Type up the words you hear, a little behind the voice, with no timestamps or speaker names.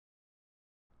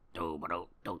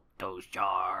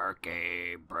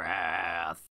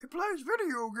SharkyBreath. He plays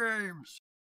video games.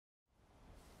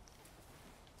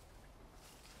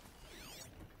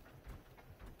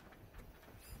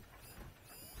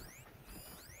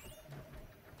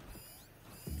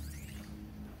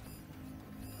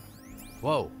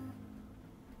 Whoa.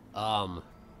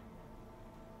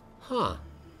 Huh.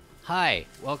 Hi,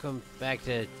 welcome back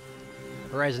to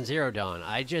Horizon Zero Dawn.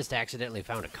 I just accidentally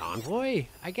found a convoy,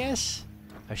 I guess?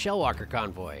 A Shellwalker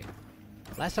convoy.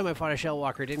 Last time I fought a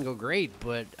Shellwalker didn't go great,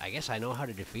 but I guess I know how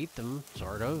to defeat them,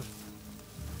 sort of.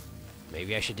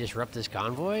 Maybe I should disrupt this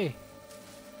convoy?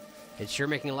 It's sure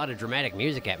making a lot of dramatic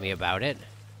music at me about it.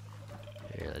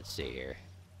 Here, let's see here.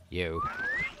 You.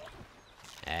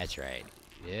 That's right.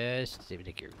 Just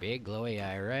stick your big glowy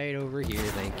eye right over here,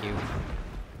 thank you.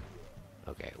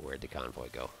 Okay, where'd the convoy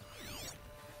go?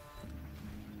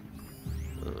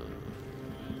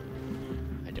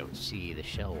 I don't see the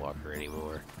Shellwalker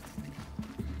anymore.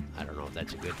 I don't know if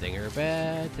that's a good thing or a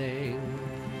bad thing.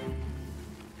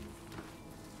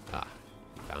 Ah,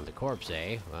 found the corpse,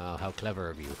 eh? Well, how clever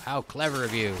of you. How clever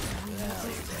of you! Well,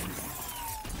 you're dead.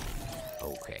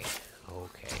 Okay,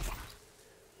 okay.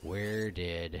 Where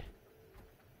did...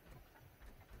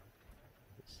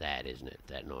 It's that, isn't it?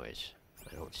 That noise.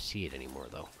 I don't see it anymore,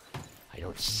 though. I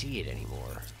don't see it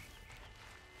anymore.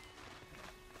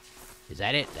 Is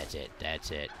that it? That's it.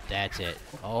 That's it. That's it.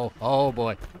 Oh, oh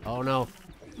boy. Oh no.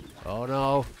 Oh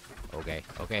no. Okay,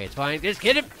 okay, it's fine. Just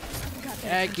hit him!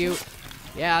 Thank you.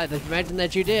 Yeah, imagine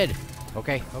that you did.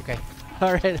 Okay, okay.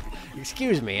 Alright.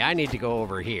 Excuse me, I need to go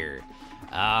over here.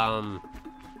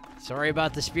 Sorry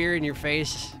about the spear in your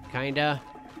face. Kinda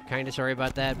sorry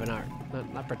about that, but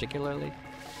not particularly.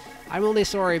 I'm only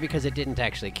sorry because it didn't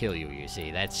actually kill you, you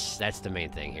see. That's the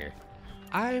main thing here.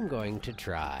 I'm going to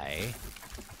try...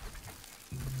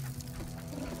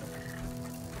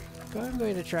 I'm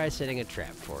going to try setting a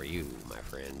trap for you, my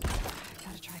friend.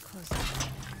 Gotta try closer.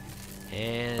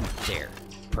 And there.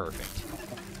 Perfect.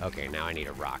 Okay, now I need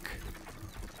a rock.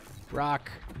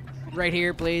 Rock. Right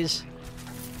here, please.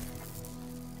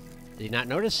 Did you not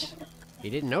notice? You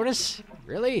didn't notice?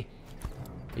 Really?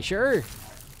 You sure?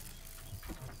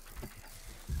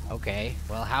 Okay,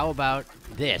 well, how about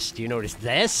this? Do you notice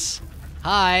this?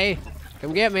 Hi!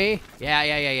 Come get me! Yeah,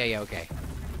 okay.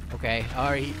 Okay,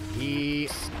 alright,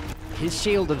 his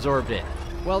shield absorbed it.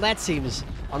 Well, that seems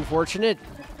unfortunate.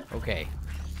 Okay,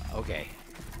 okay.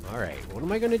 Alright, what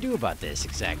am I gonna do about this,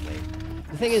 exactly?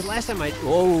 The thing is, last time I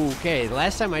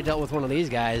dealt with one of these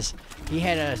guys, he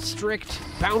had a strict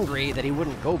boundary that he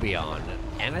wouldn't go beyond.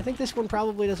 And I think this one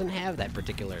probably doesn't have that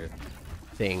particular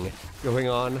thing going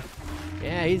on.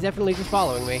 Yeah, he's definitely just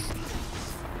following me.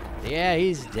 Yeah,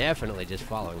 he's definitely just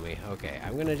following me. Okay,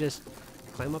 I'm gonna just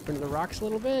climb up into the rocks a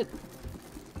little bit.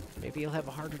 Maybe he'll have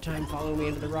a harder time following me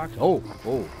into the rocks. Oh,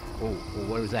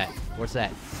 what was that? What's that?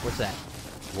 What's that?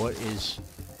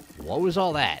 What was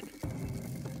all that?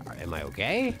 Am I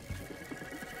okay?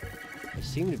 I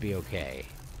seem to be okay.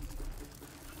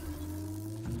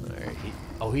 Alright,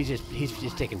 he's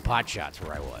just taking pot shots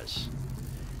where I was.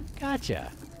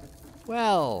 Gotcha.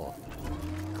 Well,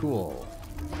 cool.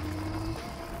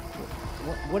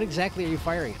 What exactly are you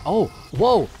firing? Oh,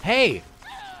 whoa, hey!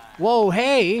 Whoa,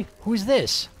 hey! Who's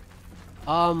this?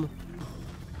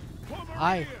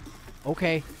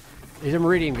 Okay. He's a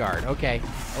Meridian Guard. Okay,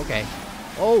 okay.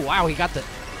 Oh, wow, he got the...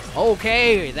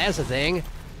 Okay, that's the thing.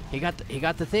 He got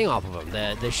the thing off of him,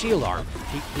 the shield arm.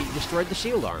 He destroyed the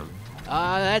shield arm.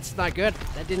 That's not good.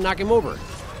 That didn't knock him over.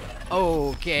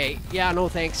 Okay, yeah, no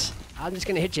thanks. I'm just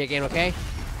gonna hit you again, okay?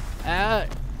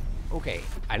 Okay.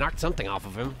 I knocked something off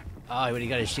of him. Oh, but he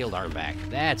got his shield arm back.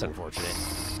 That's unfortunate.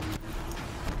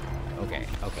 Okay,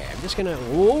 okay. I'm just gonna...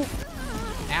 Whoa!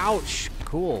 Ouch!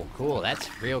 Cool, cool. That's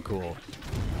real cool.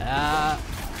 Can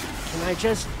I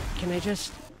just...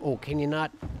 Oh, can you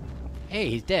not... Hey,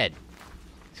 he's dead.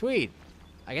 Sweet.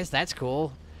 I guess that's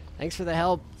cool. Thanks for the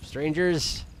help,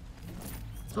 strangers.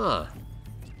 Huh.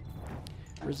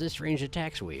 Resist range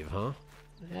attacks weave, huh?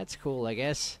 That's cool, I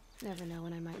guess. Never know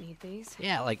when I might need these.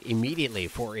 Yeah, like immediately,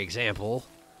 for example.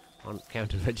 On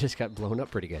account of I just got blown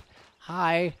up pretty good.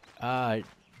 Hi.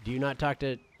 Do you not talk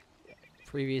to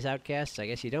previous outcasts? I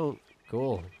guess you don't.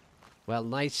 Cool. Well,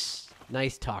 nice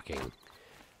talking,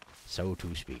 so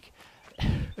to speak.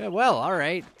 Well,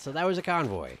 alright. So that was a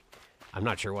convoy. I'm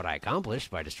not sure what I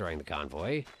accomplished by destroying the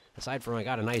convoy. Aside from I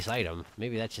got a nice item.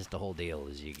 Maybe that's just the whole deal,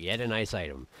 is you get a nice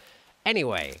item.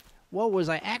 Anyway, what was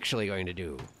I actually going to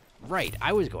do? Right,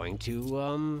 I was going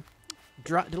to,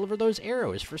 deliver those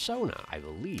arrows for Sona, I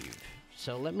believe.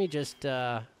 So let me just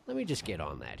get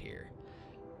on that here.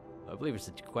 I believe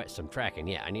it's some tracking.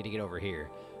 Yeah, I need to get over here.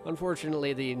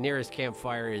 Unfortunately, the nearest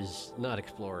campfire is not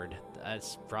explored.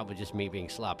 That's probably just me being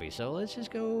sloppy. So let's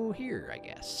just go here, I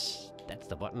guess. That's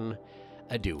the button.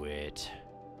 Do it.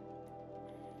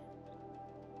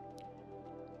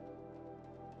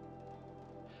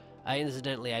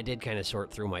 Incidentally, I did kind of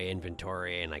sort through my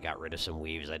inventory, and I got rid of some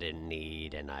weaves I didn't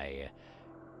need, and I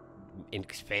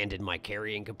expanded my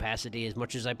carrying capacity as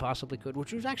much as I possibly could,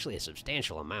 which was actually a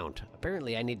substantial amount.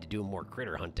 Apparently, I need to do more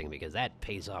critter hunting because that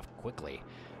pays off quickly,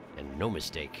 and no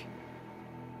mistake.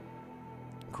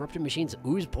 Corrupted machines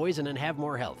ooze poison and have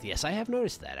more health. Yes, I have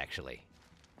noticed that, actually.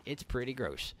 It's pretty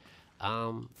gross.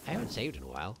 I haven't saved in a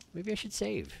while. Maybe I should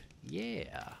save.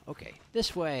 Yeah. Okay.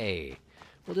 This way.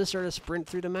 We'll just sort of sprint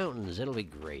through the mountains. It'll be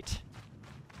great.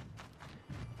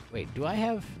 Wait, do I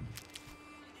have...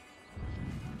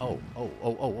 Oh,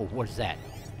 what is that?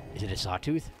 Is it a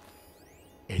sawtooth?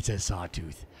 It's a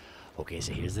sawtooth. Okay,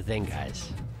 so here's the thing,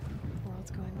 guys. World's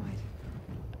going white.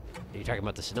 Are you talking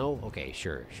about the snow? Okay,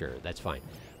 sure, that's fine.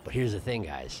 But here's the thing,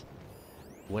 guys.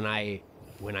 When I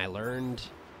learned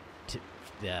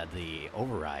the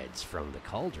overrides from the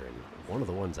cauldron, one of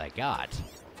the ones I got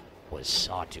was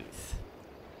sawtooth.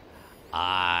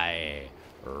 I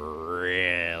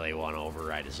really want to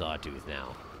override a sawtooth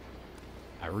now.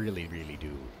 I really, really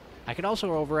do. I could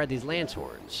also override these lance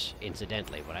horns,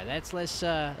 incidentally, but that's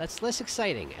less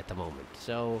exciting at the moment.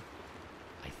 So,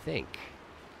 I think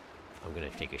I'm gonna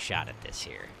take a shot at this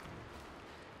here.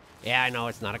 Yeah, I know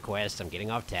it's not a quest. I'm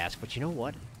getting off task, but you know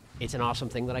what? It's an awesome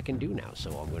thing that I can do now,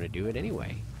 so I'm gonna do it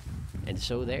anyway. And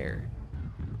so there.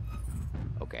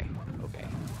 Okay.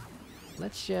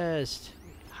 Let's just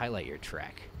highlight your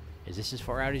track. Is this as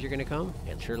far out as you're gonna come?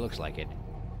 It sure looks like it.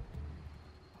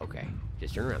 Okay,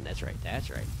 just turn around. That's right.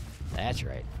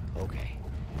 Okay.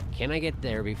 Can I get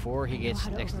there before he gets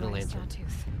next to the lantern?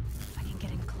 I can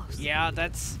get in close. Yeah,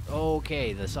 that's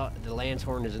okay. The lance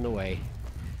horn is in the way.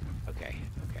 Okay.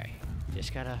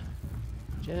 Just gotta.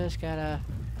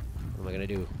 What am I gonna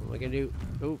do?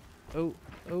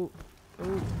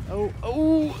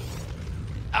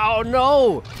 Oh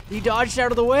no! He dodged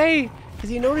out of the way because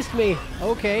he noticed me.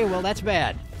 Okay, well that's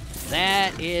bad.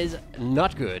 That is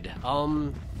not good.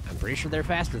 I'm pretty sure they're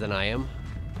faster than I am.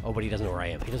 Oh, but he doesn't know where I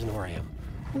am.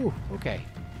 Ooh, okay.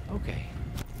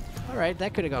 All right,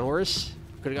 that could have gone worse.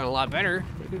 Could have gone a lot better.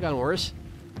 It could have gone worse.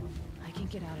 I can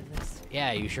get out of this.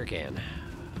 Yeah, you sure can.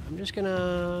 I'm just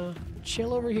gonna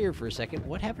chill over here for a second.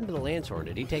 What happened to the Lancehorn?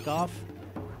 Did he take off?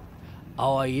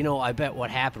 Oh, you know, I bet what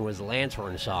happened was the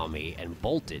Lancehorn saw me and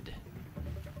bolted.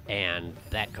 And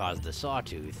that caused the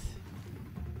Sawtooth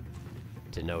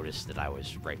to notice that I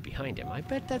was right behind him. I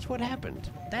bet that's what happened.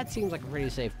 That seems like a pretty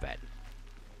safe bet.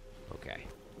 Okay.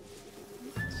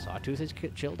 Sawtooth is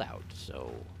chilled out, so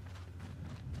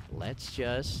let's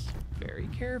just very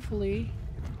carefully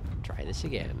try this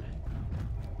again.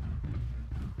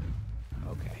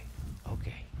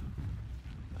 Okay.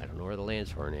 I don't know where the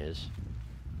Lancehorn is.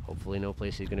 Hopefully no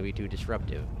place is going to be too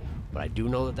disruptive. But I do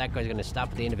know that that guy's going to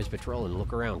stop at the end of his patrol and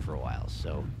look around for a while,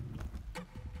 so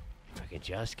if I can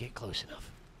just get close enough.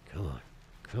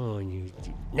 Come on, you...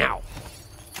 Now!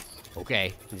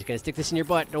 Okay, I'm just going to stick this in your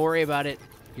butt. Don't worry about it.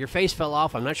 Your face fell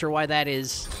off. I'm not sure why that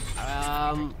is.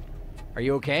 Are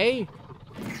you okay?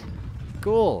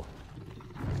 Cool.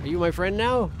 Are you my friend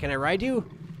now? Can I ride you?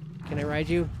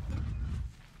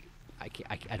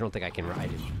 I don't think I can ride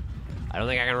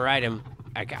him.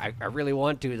 I really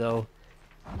want to, though.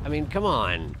 I mean, come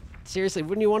on. Seriously,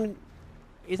 wouldn't you want to...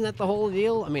 Isn't that the whole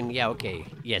deal? I mean, yeah, okay.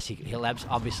 Yes, he'll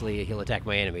obviously he'll attack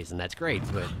my enemies, and that's great,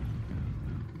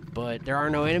 but there are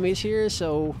no enemies here,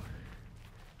 so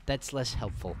that's less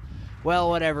helpful. Well,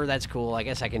 whatever, that's cool. I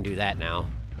guess I can do that now.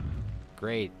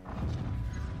 Great.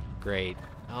 I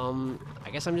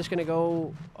guess I'm just gonna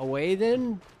go away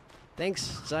then?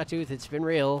 Thanks, Sawtooth, it's been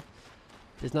real.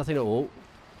 There's nothing to...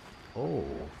 Oh.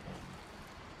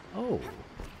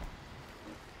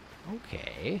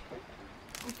 Okay.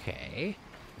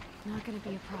 Not gonna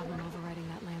be a problem overriding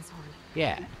that Lancehorn.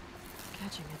 Yeah.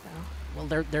 Catching it, though.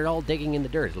 Well, they're all digging in the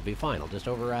dirt. It'll be fine. I'll just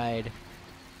override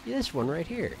this one right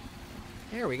here.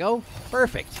 There we go.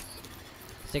 Perfect.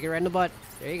 Stick it right in the butt.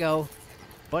 There you go.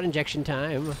 Butt injection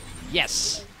time.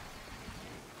 Yes.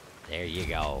 There you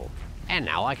go. And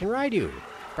now I can ride you.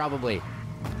 Probably.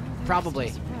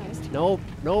 Nope,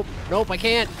 I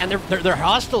can't. And they're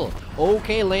hostile.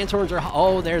 Okay, Lancehorns are...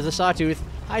 Oh, there's a Sawtooth.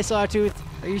 Hi, Sawtooth.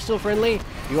 Are you still friendly?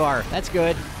 You are. That's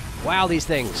good. Wow, these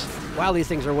things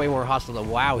are way more hostile than...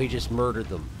 Wow, he just murdered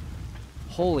them.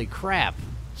 Holy crap.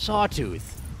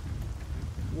 Sawtooth.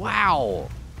 Wow.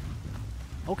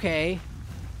 Okay.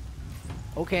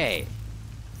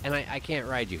 And I can't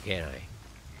ride you, can I?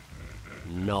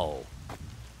 No.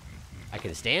 I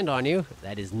can stand on you.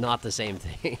 That is not the same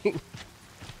thing.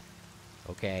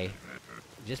 Okay.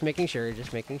 Just making sure,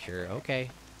 just making sure. Okay.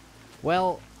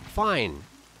 Well, fine.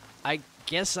 I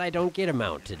guess I don't get a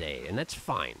mount today, and that's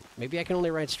fine. Maybe I can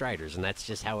only ride Striders, and that's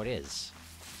just how it is.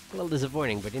 A little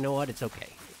disappointing, but you know what? It's okay.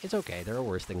 It's okay. There are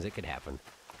worse things that could happen.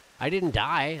 I didn't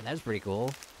die. That's pretty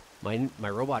cool. My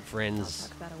robot friends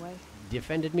Tuck that away.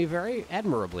 defended me very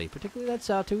admirably, particularly that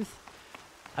Sawtooth.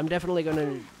 I'm definitely going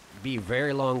to be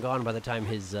very long gone by the time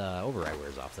his override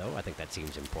wears off, though. I think that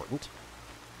seems important.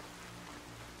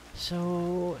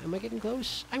 So, am I getting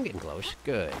close? I'm getting close.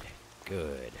 Good.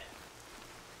 Good.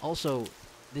 Also,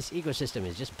 this ecosystem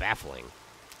is just baffling.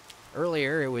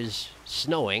 Earlier, it was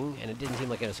snowing, and it didn't seem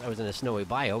like I was in a snowy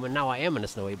biome, and now I am in a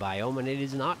snowy biome, and it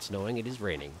is not snowing, it is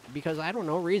raining. Because I don't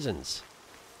know reasons.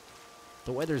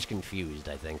 The weather's confused,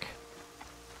 I think.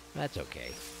 That's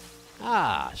okay.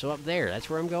 Ah, so up there, that's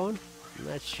where I'm going?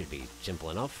 That should be simple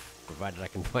enough, provided I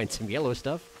can find some yellow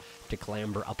stuff to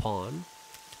clamber upon.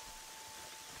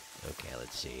 Okay,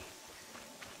 let's see.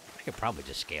 I could probably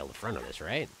just scale the front of this,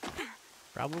 right?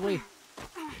 Probably?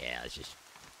 Yeah, let's just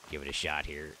give it a shot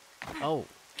here.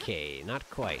 Okay, not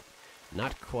quite.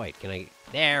 Not quite. Can I...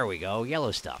 There we go.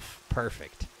 Yellow stuff.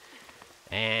 Perfect.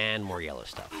 And more yellow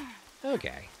stuff.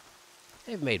 Okay.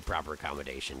 They've made proper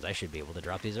accommodations. I should be able to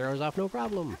drop these arrows off no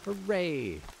problem.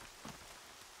 Hooray!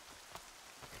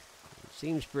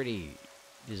 Seems pretty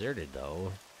deserted,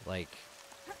 though. Like,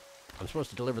 I'm supposed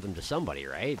to deliver them to somebody,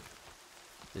 right?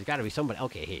 There's got to be somebody.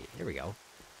 Okay, hey, here we go.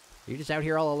 You're just out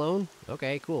here all alone?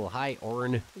 Okay, cool. Hi,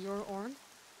 Orn. You're Orn?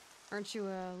 Aren't you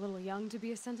a little young to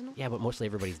be a sentinel? Yeah, but mostly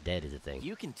everybody's dead is a thing.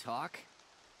 You can talk.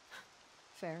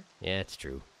 Fair. Yeah, it's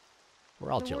true.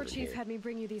 We're all The war children chief here. had me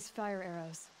bring you these fire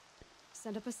arrows.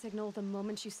 Send up a signal the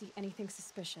moment you see anything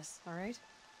suspicious, all right?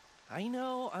 I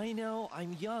know.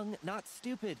 I'm young, not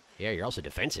stupid. Yeah, you're also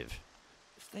defensive.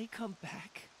 If they come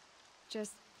back,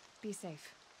 Just be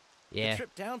safe. Yeah. the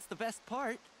trip down's the best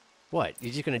part. What?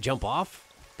 You're just gonna jump off?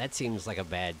 That seems like a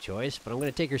bad choice, but I'm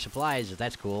gonna take your supplies if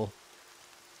that's cool.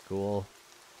 Cool.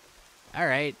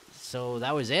 Alright, so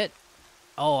that was it?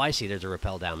 Oh, I see, there's a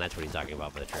rappel down. That's what he's talking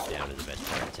about, but the trip down is the best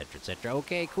part, etc., etc.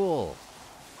 Okay, cool.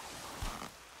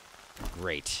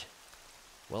 Great.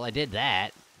 Well, I did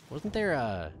that. Wasn't there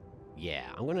a... Yeah,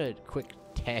 I'm gonna quick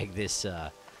tag this,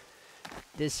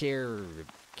 this here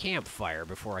campfire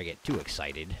before I get too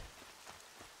excited.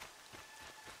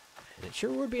 And it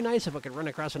sure would be nice if I could run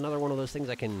across another one of those things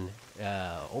I can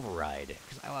override.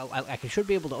 Because I should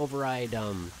be able to override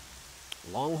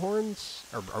longhorns,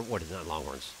 or what is it, not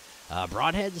longhorns?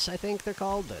 Broadheads, I think they're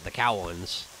called, the cow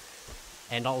ones,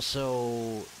 and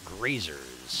also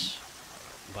grazers.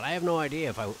 But I have no idea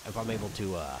if I'm able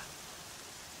to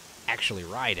actually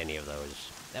ride any of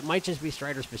those. That might just be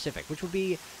Strider specific, which would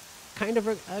be kind of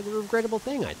a regrettable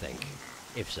thing, I think.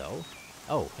 If so.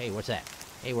 Oh, hey, what's that?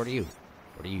 Hey, what are you?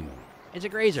 What are you? It's a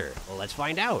grazer. Well, let's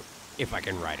find out if I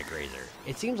can ride a grazer.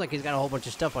 It seems like he's got a whole bunch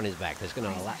of stuff on his back that's going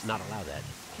to not allow that.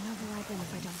 Can override them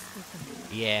if I don't split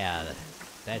them. Yeah,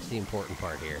 that's the important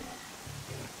part here.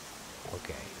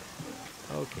 Okay.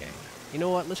 Okay. You know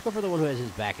what? Let's go for the one who has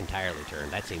his back entirely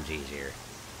turned. That seems easier.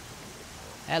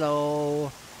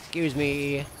 Hello. Excuse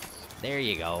me. There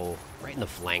you go. Right in the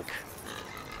flank.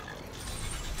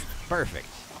 Perfect.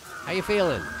 How you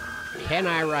feeling? Can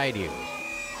I ride you?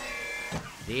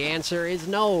 The answer is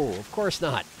no. Of course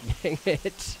not. Dang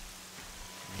it.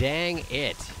 Dang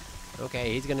it.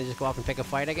 Okay, he's gonna just go off and pick a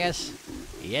fight, I guess?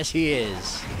 Yes, he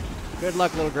is. Good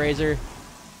luck, little grazer.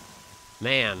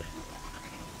 Man.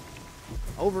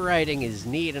 Overriding is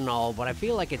neat and all, but I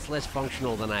feel like it's less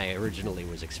functional than I originally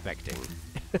was expecting.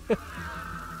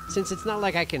 Since it's not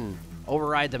like I can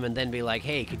override them and then be like,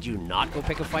 hey, could you not go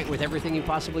pick a fight with everything you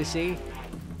possibly see?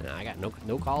 No, I got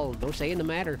no call, no say in the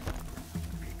matter.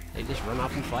 They just run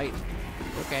off and fight.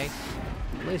 Okay.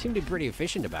 Well, they seem to be pretty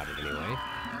efficient about it anyway.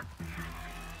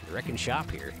 Wrecking shop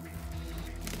here.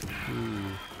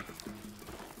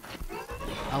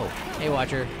 Oh, hey,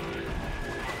 Watcher.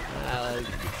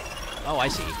 Oh, I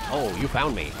see. Oh, you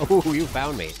found me. Oh, you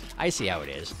found me. I see how it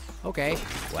is. Okay.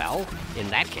 Well, in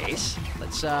that case,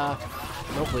 let's, no,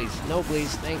 please. No,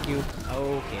 please. Thank you.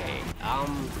 Okay.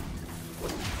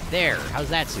 There. How's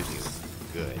that suit you?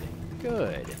 Good.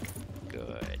 Good.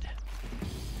 Good.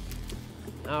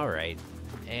 All right.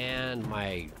 And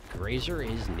my grazer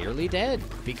is nearly dead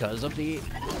because of the...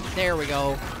 There we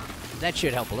go. That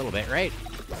should help a little bit, right?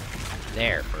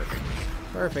 There. Perfect.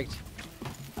 Perfect.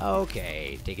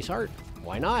 Okay. Take his heart.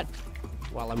 Why not?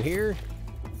 While I'm here.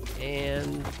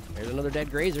 And there's another dead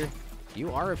grazer.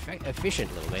 You are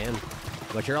efficient, little man.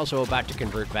 But you're also about to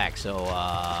convert back, so,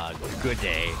 good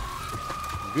day.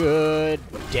 Good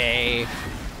day.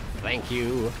 Thank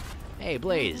you. Hey,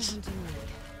 Blaze.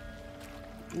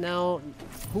 No,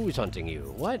 who's hunting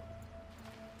you? What?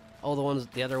 Oh,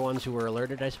 the other ones who were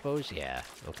alerted, I suppose? Yeah.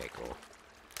 Okay, cool.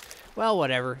 Well,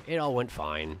 whatever. It all went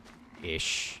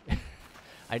fine-ish.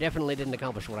 I definitely didn't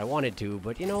accomplish what I wanted to,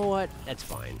 but you know what? That's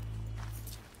fine.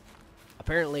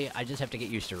 Apparently, I just have to get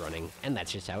used to running, and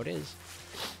that's just how it is.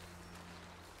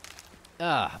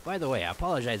 By the way, I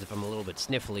apologize if I'm a little bit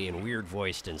sniffly and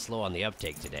weird-voiced and slow on the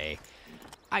uptake today.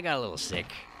 I got a little sick.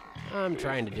 I'm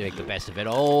trying to make the best of it.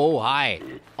 Oh, hi.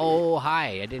 Oh,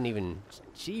 hi. I didn't even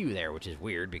see you there, which is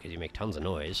weird because you make tons of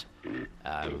noise.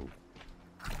 You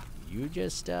could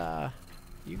just oh,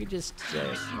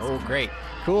 great.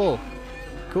 Cool.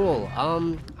 Cool.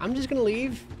 I'm just gonna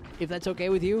leave, if that's okay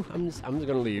with you. I'm just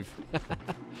gonna leave.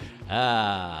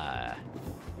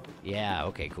 Yeah,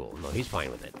 okay, cool. No, he's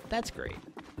fine with it. That's great.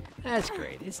 That's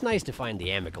great. It's nice to find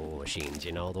the amicable machines,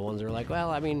 you know, the ones that are like, well,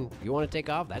 I mean, you want to take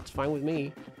off? That's fine with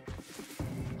me.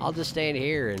 I'll just stand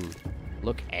here and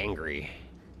look angry.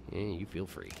 Yeah, you feel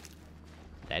free.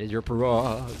 That is your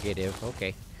prerogative.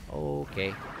 Okay. Okay.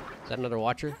 Is that another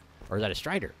Watcher? Or is that a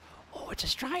Strider? Oh, it's a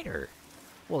Strider.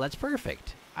 Well, that's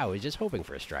perfect. I was just hoping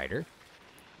for a Strider.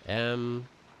 Can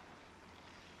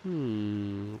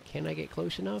I get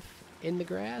close enough in the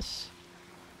grass?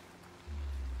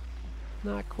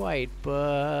 Not quite,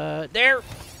 but there!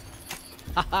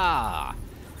 Haha!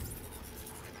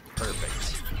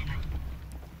 Perfect.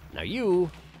 Now you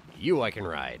I can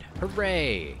ride.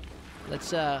 Hooray!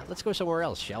 Let's go somewhere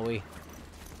else, shall we?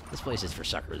 This place is for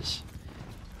suckers.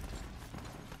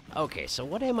 Okay, so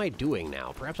what am I doing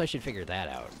now? Perhaps I should figure that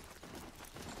out.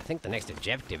 I think the next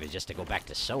objective is just to go back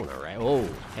to Sona, right? Oh,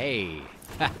 hey.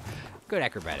 Good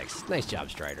acrobatics. Nice job,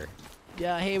 Strider.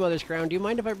 Hey, Mother's Crown, do you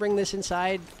mind if I bring this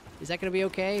inside? Is that gonna be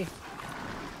okay?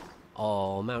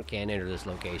 Oh, Mount can't enter this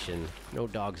location. No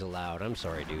dogs allowed. I'm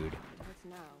sorry, dude.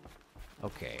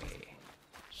 Okay.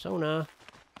 Sona.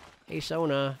 Hey,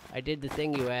 Sona. I did the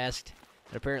thing you asked.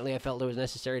 And apparently I felt it was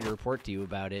necessary to report to you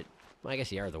about it. Well, I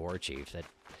guess you are the war chief. That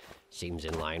seems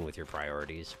in line with your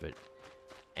priorities, but...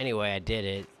 Anyway, I did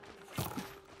it.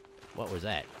 What was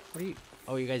that? What are you...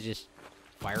 Oh, you guys just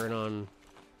firing on...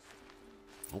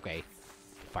 Okay.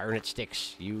 Firing at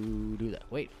sticks. You do that.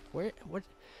 Wait, where... What?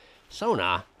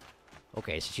 Sona?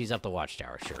 Okay, so she's up the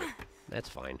watchtower, sure. That's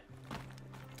fine.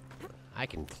 I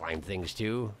can climb things,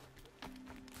 too.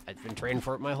 I've been training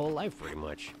for it my whole life, pretty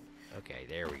much. Okay,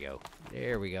 there we go.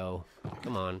 There we go.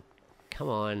 Come on. Come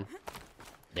on.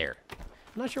 There.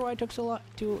 I'm not sure why it took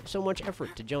so much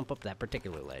effort to jump up that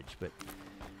particular ledge, but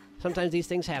sometimes these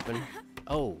things happen.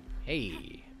 Oh,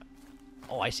 hey.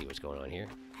 Oh, I see what's going on here.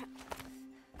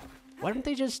 Why don't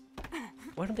they just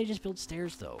build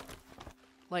stairs, though?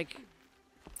 Like,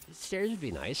 stairs would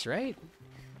be nice, right?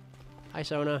 Hi,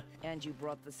 Sona. And you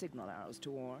brought the signal arrows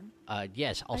to warn?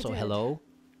 Yes. Also, I did. hello.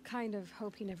 Kind of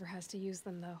hope he never has to use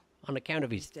them, though. On account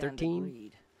of he's 13?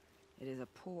 Agreed. It is a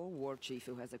poor war chief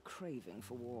who has a craving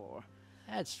for war.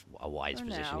 That's a wise For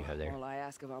position now, you have there. all I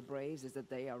ask of our braves is that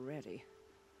they are ready.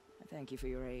 I thank you for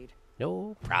your aid.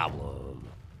 No problem.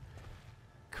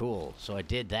 Cool. So I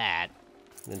did that.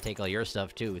 I'm gonna take all your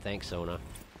stuff too. Thanks, Sona.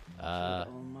 Should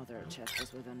Old Mother test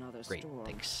us with another Great. storm,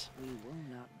 Thanks. we will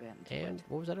not bend to And it.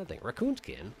 what was that other thing? Raccoon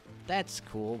skin. That's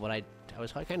cool, but I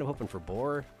was kind of hoping for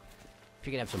boar. If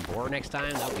you could have some boar next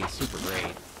time, that would be super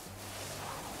great.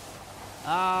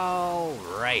 All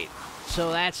right.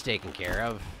 So that's taken care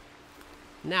of.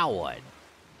 Now what?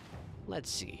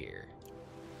 Let's see here.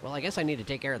 Well, I guess I need to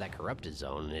take care of that corrupted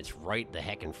zone, and it's right the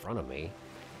heck in front of me.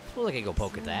 Suppose I could go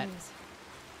poke at that.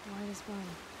 White as bone.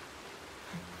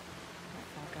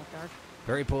 That got dark.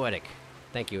 Very poetic.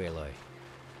 Thank you, Aloy.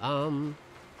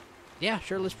 Yeah,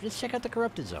 sure, let's check out the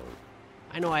corrupted zone.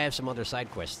 I know I have some other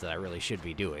side quests that I really should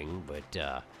be doing, but,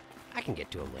 I can get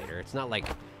to them later. It's not like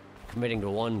committing to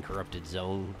one corrupted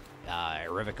zone,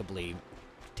 irrevocably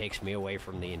takes me away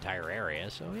from the entire area,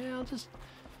 so yeah, I'll just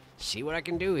see what I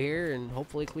can do here and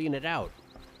hopefully clean it out.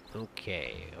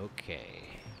 Okay, okay.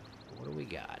 What do we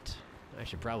got? I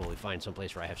should probably find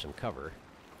someplace where I have some cover.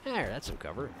 There, that's some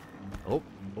cover. Oh,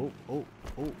 oh, oh,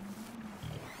 oh.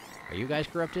 Are you guys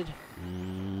corrupted?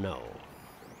 No.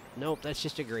 Nope, that's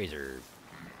just a grazer.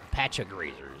 Patch of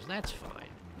grazers. That's fine.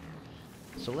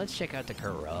 So let's check out the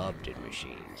corrupted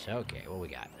machines. Okay, what we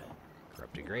got?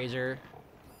 Corrupted grazer.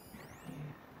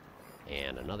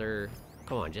 And another...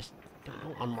 Come on, just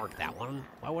don't unmark that one.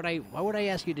 Why would I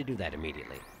ask you to do that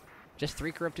immediately? Just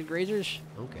 3 corrupted grazers?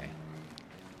 Okay.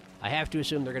 I have to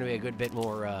assume they're going to be a good bit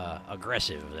more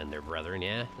aggressive than their brethren,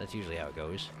 yeah? That's usually how it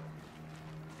goes.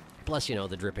 Plus, you know,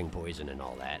 the dripping poison and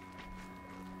all that.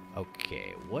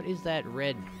 Okay, what is that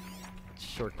red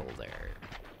circle there?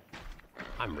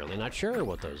 I'm really not sure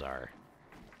what those are.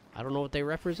 I don't know what they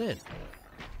represent.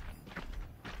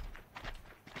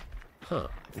 Huh,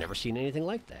 I've never seen anything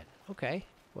like that. Okay,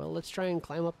 well, let's try and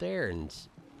climb up there and...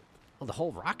 Oh, the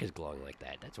whole rock is glowing like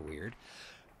that. That's weird.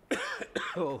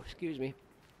 Oh, excuse me.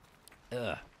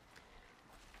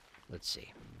 Let's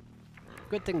see.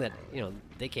 Good thing that, you know,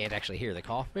 they can't actually hear the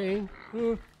coughing.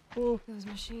 Those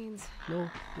machines. No.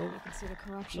 I can see the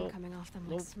corruption coming off them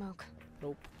like smoke.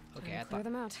 Nope. Okay, Time to clear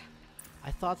them out.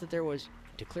 I thought that there was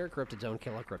to clear a corrupted zone,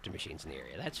 kill all corrupted machines in the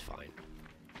area. That's fine.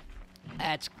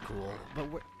 That's cool. But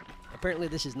apparently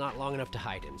this is not long enough to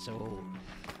hide in, so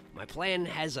my plan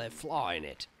has a flaw in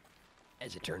it,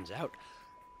 as it turns out.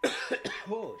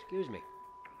 Whoa, excuse me.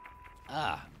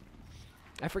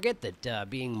 I forget that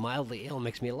being mildly ill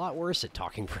makes me a lot worse at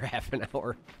talking for half an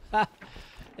hour.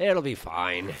 It'll be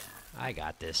fine. I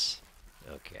got this.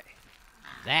 Okay.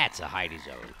 That's a hidey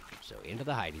zone. So into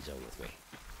the hidey zone with me.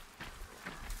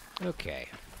 Okay.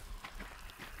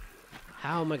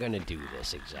 How am I going to do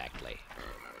this exactly?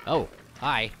 Oh,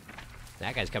 hi.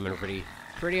 That guy's coming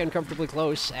pretty uncomfortably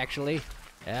close, actually.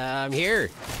 I'm here.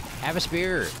 Have a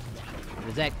spear.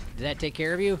 Did that take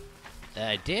care of you?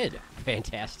 It did.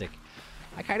 Fantastic.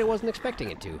 I kind of wasn't expecting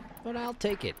it to, but I'll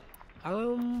take it.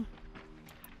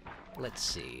 Let's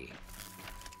see.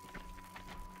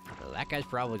 Well, that guy's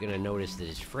probably going to notice that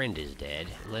his friend is dead,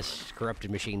 unless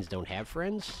corrupted machines don't have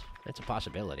friends. That's a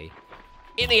possibility.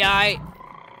 In the eye!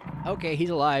 Okay, he's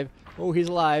alive. Oh, he's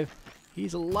alive.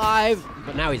 He's alive!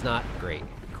 But now he's not. Great.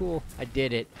 Cool. I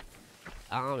did it.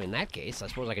 In that case, I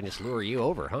suppose I can just lure you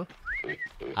over, huh?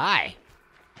 Hi!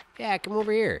 Yeah, come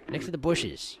over here, next to the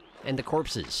bushes. And the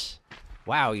corpses.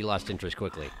 Wow, you lost interest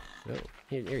quickly. Oh,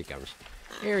 here he comes.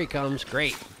 Here he comes.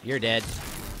 Great. You're dead.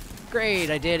 Great,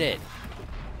 I did it.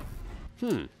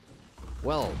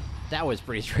 Well, that was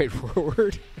pretty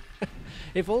straightforward.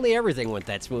 If only everything went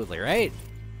that smoothly, right?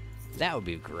 That would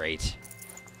be great.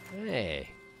 Hey.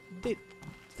 Did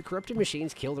the corrupted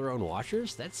machines kill their own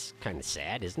watchers? That's kind of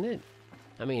sad, isn't it?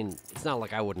 I mean, it's not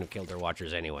like I wouldn't have killed their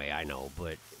watchers anyway, I know,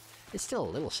 but it's still a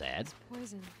little sad.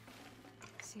 Poison.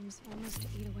 Seems almost to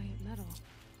eat away at metal.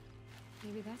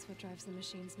 Maybe that's what drives the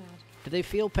machines mad. Do they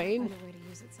feel pain? Find a way to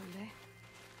use it someday.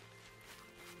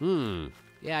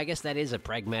 Yeah, I guess that is a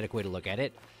pragmatic way to look at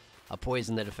it. A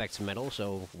poison that affects metal,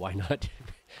 so why not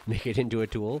make it into a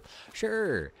tool?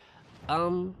 Sure.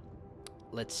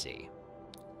 Let's see.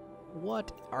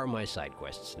 What are my side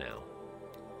quests now?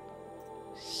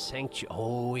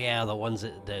 Oh, yeah, the ones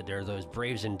that they're those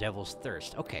Braves in Devil's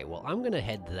Thirst. Okay, well, I'm going to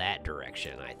head that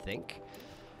direction, I think.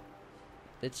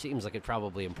 It seems like it's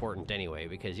probably important anyway,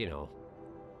 because, you know,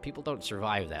 people don't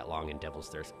survive that long in Devil's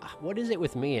Thirst. What is it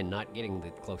with me and not getting the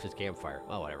closest campfire?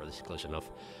 Oh, whatever, this is close enough.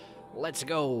 Let's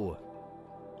go!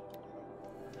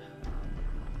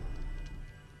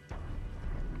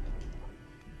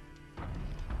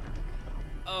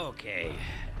 Okay.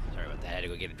 Sorry about that, I had to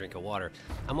go get a drink of water.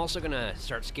 I'm also gonna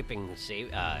start skipping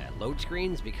load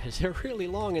screens because they're really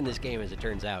long in this game, as it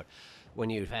turns out, when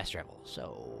you fast travel.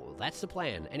 So that's the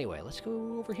plan. Anyway, let's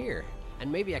go over here,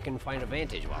 and maybe I can find a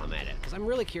vantage while I'm at it, because I'm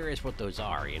really curious what those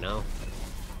are, you know?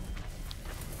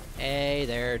 Hey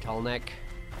there, tall neck.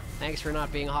 Thanks for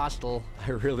not being hostile.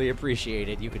 I really appreciate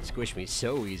it. You could squish me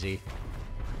so easy.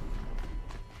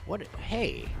 What?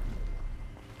 Hey.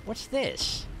 What's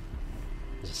this?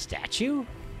 Is it a statue?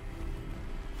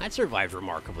 That survived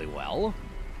remarkably well.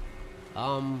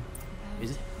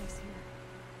 Is it?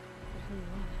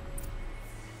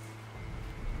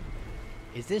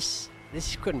 Is this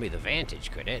couldn't be the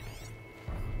vantage, could it?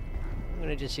 I'm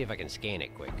gonna just see if I can scan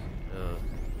it quick.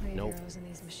 Nope. Arrows in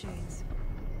these machines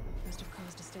must have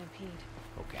caused a stampede.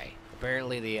 Okay.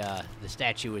 Apparently the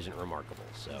statue isn't remarkable,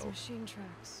 so. These machine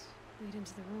tracks lead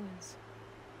into the ruins,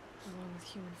 along with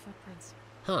human footprints.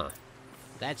 Huh.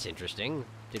 That's interesting.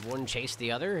 Did one chase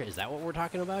the other? Is that what we're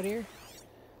talking about here?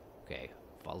 Okay.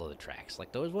 Follow the tracks.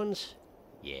 Like those ones?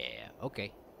 Yeah.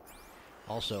 Okay.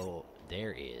 Also,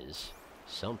 there is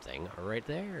something right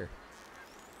there.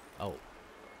 Oh.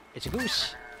 It's a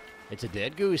goose. It's a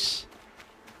dead goose.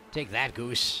 Take that,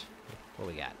 goose. What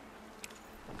we got?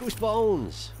 Goose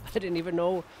bones. I didn't even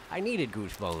know I needed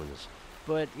goose bones.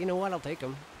 But you know what? I'll take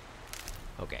them.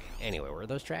 Okay. Anyway, where are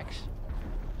those tracks?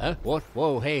 Huh? What?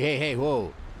 Whoa, hey,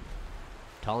 whoa.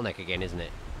 Tall neck again, isn't it?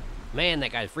 Man,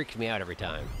 that guy freaks me out every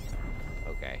time.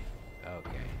 Okay.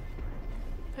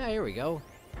 Ah, here we go.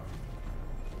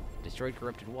 Destroyed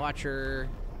corrupted watcher.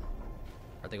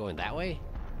 Are they going that way?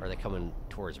 Or are they coming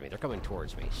towards me? They're coming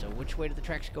towards me. So which way do the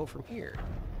tracks go from here?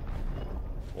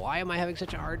 Why am I having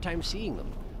such a hard time seeing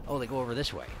them? Oh, they go over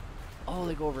this way. Oh,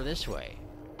 they go over this way.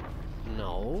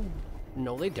 No.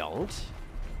 No, they don't.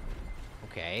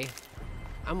 Okay.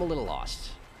 I'm a little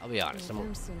lost. I'll be honest. Soon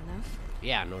enough.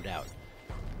 Yeah, no doubt.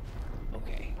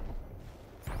 Okay.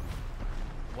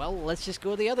 Well, let's just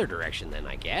go the other direction then,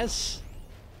 I guess.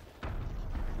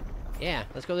 Yeah,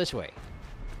 let's go this way.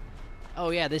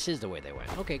 Oh, yeah, this is the way they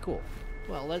went. Okay, cool.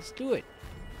 Well, let's do it.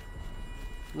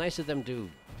 Nice of them to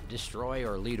destroy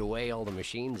or lead away all the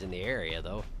machines in the area,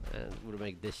 though. It would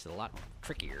make this a lot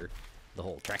trickier, the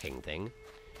whole trekking thing.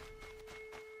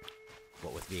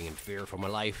 What with being in fear for my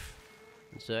life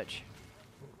and such.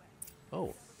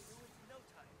 Oh.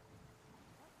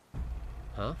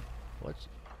 Huh? What's...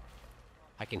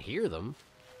 I can hear them.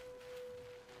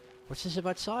 What's this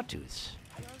about sawtooths?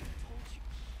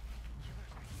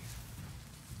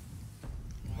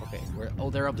 Okay, where... Oh,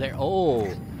 they're up there.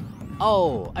 Oh!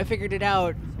 Oh! I figured it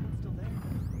out!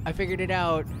 I figured it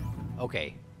out!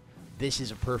 Okay. This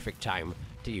is a perfect time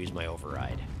to use my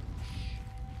override.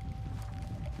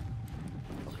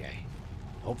 Okay.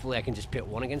 Hopefully I can just pit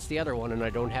one against the other one and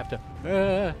I don't have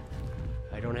to...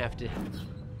 I don't have to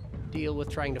deal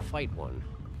with trying to fight one.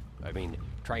 I mean,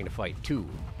 trying to fight two,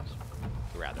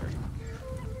 rather.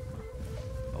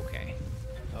 Okay.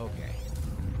 Okay.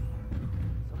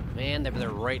 Man, they're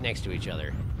right next to each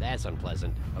other. That's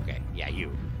unpleasant. Okay. Yeah,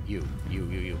 you.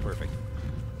 Perfect.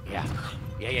 Yeah.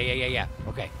 Yeah.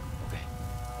 Okay.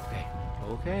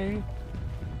 Okay.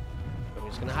 I'm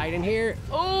just gonna hide in here.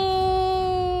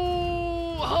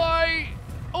 Oh, hi.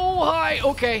 Oh, hi.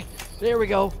 Okay. There we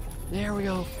go.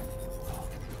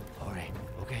 All right.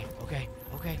 Okay.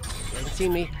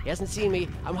 He hasn't seen me.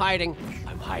 I'm hiding.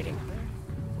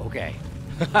 Okay.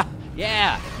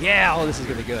 Yeah. Oh, this is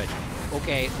gonna be good.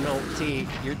 Okay. No, T,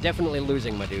 you're definitely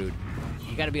losing, my dude.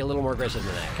 You gotta be a little more aggressive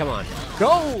than that. Come on.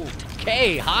 Go.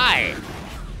 Okay. Hi.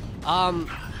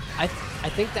 I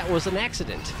think that was an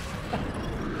accident.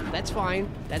 That's fine.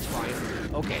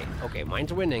 Okay,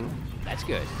 mine's winning. That's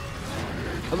good.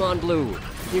 Come on, Blue.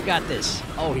 You got this.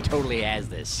 Oh, he totally has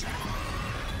this.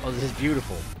 Oh, this is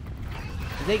beautiful.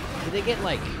 Do they get,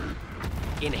 like,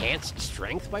 enhanced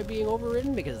strength by being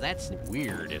overridden? Because that's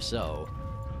weird if so.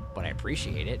 But I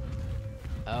appreciate it.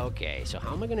 Okay, so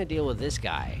how am I going to deal with this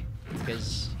guy?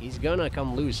 Because he's going to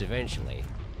come loose eventually.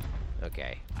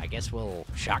 Okay, I guess we'll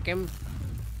shock him.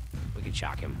 We can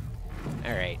shock him.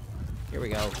 Alright, here we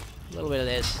go. A little bit of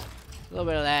this, a little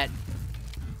bit of that.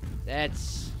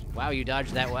 That's... Wow, you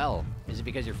dodged that well. Is it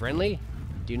because you're friendly?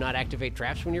 Do you not activate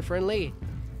traps when you're friendly?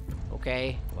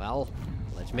 Okay, well,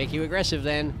 let's make you aggressive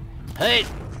then. Hey!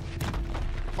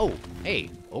 Oh, hey,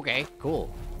 okay,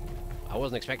 cool. I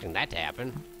wasn't expecting that to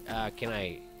happen. Can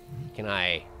I...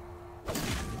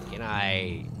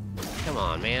 Come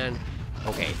on, man.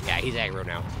 Okay, yeah, he's aggro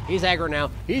now.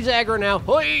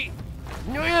 Hey!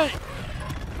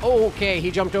 Okay,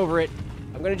 he jumped over it.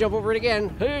 I'm gonna jump over it again.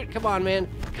 Hey, come on, man.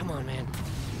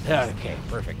 Okay,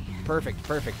 perfect.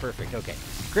 Okay,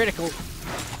 critical.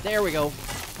 There we go.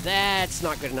 That's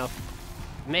not good enough.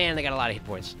 Man, they got a lot of hit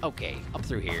points. Okay, up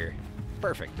through here.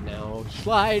 Perfect. Now,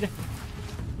 slide.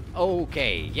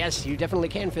 Okay, yes, you definitely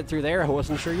can fit through there. I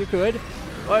wasn't sure you could.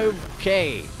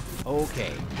 Okay.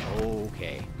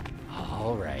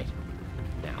 All right.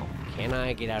 Now, can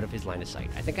I get out of his line of sight?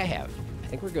 I think I have. I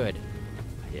think we're good.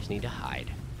 I just need to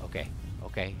hide. Okay.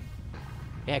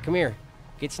 Yeah, come here.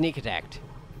 Get sneak attacked.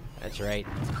 That's right.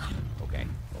 Okay.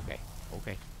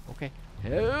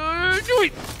 Do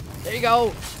it! There you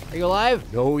go. Are you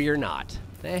alive? No, you're not.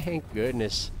 Thank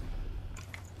goodness.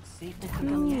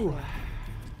 Ooh.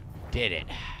 Did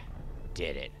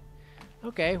it.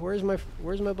 Okay, where's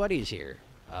my buddies here?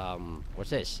 What's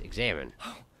this? Examine.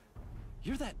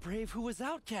 You're that brave who was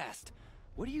outcast.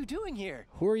 What are you doing here?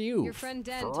 Who are you? Your friend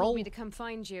Den Furl? told me to come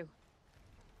find you.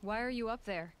 Why are you up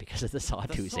there? Because of the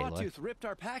sawtooth, The Ayla. sawtooth ripped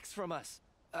our packs from us.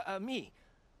 Me.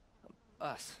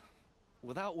 Us.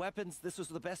 Without weapons, this was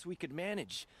the best we could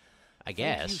manage. I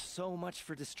guess. Thank you so much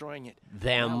for destroying it.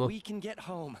 Them. Now we can get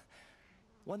home.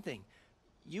 One thing.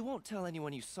 You won't tell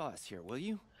anyone you saw us here, will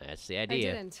you? That's the I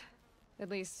idea. didn't. At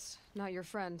least, not your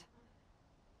friend.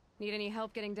 Need any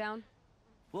help getting down?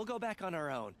 We'll go back on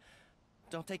our own.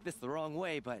 Don't take this the wrong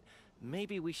way, but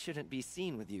maybe we shouldn't be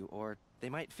seen with you, or they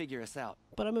might figure us out.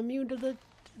 But I'm immune to the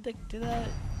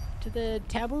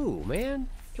taboo, man.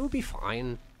 It would be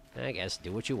fine. I guess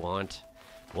do what you want.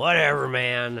 Whatever,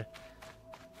 man.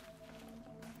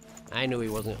 I knew he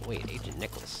wasn't. Wait, Agent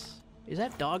Nicholas. Is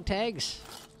that dog tags?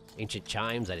 Ancient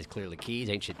chimes, that is clearly keys.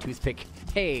 Ancient toothpick.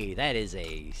 Hey, that is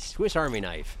a Swiss Army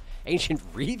knife. Ancient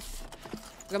wreath?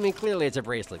 I mean, clearly it's a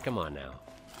bracelet. Come on now.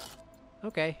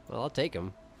 Okay, well, I'll take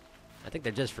him. I think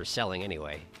they're just for selling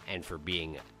anyway, and for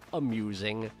being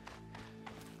amusing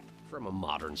from a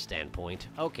modern standpoint.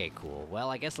 Okay, cool. Well,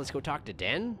 I guess let's go talk to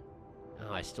Den.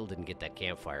 Oh, I still didn't get that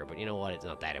campfire, but you know what? It's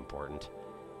not that important.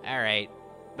 All right,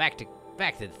 back to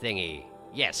the thingy.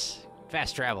 Yes,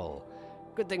 fast travel.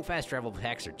 Good thing fast travel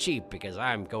packs are cheap because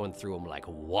I'm going through them like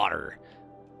water.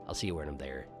 I'll see you when I'm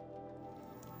there.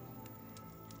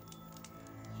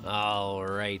 All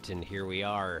right, and here we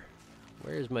are.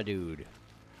 Where's my dude?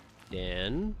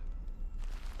 Den?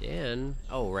 Den?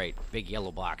 Oh, right. Big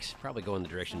yellow box. Probably go in the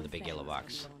direction of the big yellow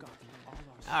box.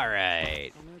 All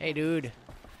right. Hey, dude.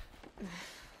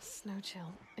 Snow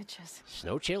chill itches.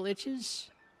 Snow chill itches?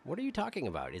 What are you talking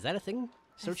about? Is that a thing?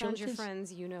 Snow I chill found your itches?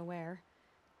 friends, you know where.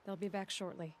 They'll be back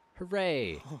shortly.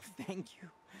 Hooray. Oh, thank you.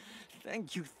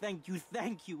 Thank you, thank you,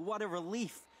 thank you. What a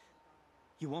relief.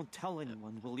 You won't tell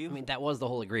anyone, will you? I mean, that was the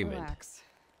whole agreement. Relax.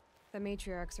 The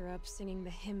matriarchs are up singing the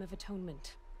Hymn of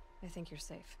Atonement. I think you're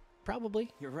safe.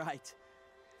 Probably. You're right.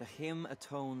 The hymn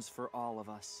atones for all of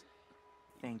us.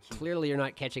 Thank you. Clearly you're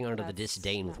not catching on to the That's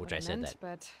disdain with not which what I said meant,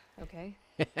 that. But okay.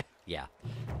 Yeah,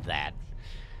 that.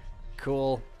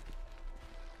 Cool.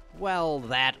 Well,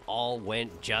 that all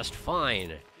went just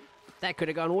fine. That could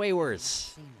have gone way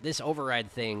worse. This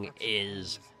override thing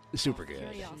is super good.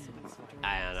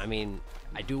 And I mean,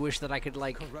 I do wish that I could,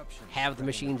 like, have the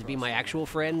machines be my actual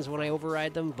friends when I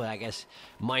override them, but I guess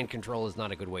mind control is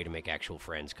not a good way to make actual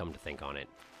friends, come to think on it.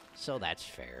 So that's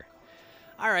fair.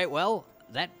 Alright, well,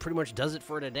 that pretty much does it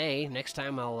for today. Next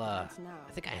time I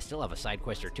think I still have a side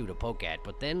quest or two to poke at,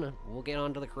 but then we'll get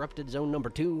on to the Corrupted Zone number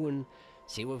 2 and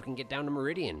see what we can get down to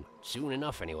Meridian. Soon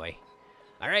enough, anyway.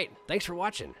 Alright, thanks for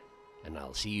watching, and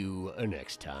I'll see you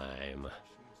next time.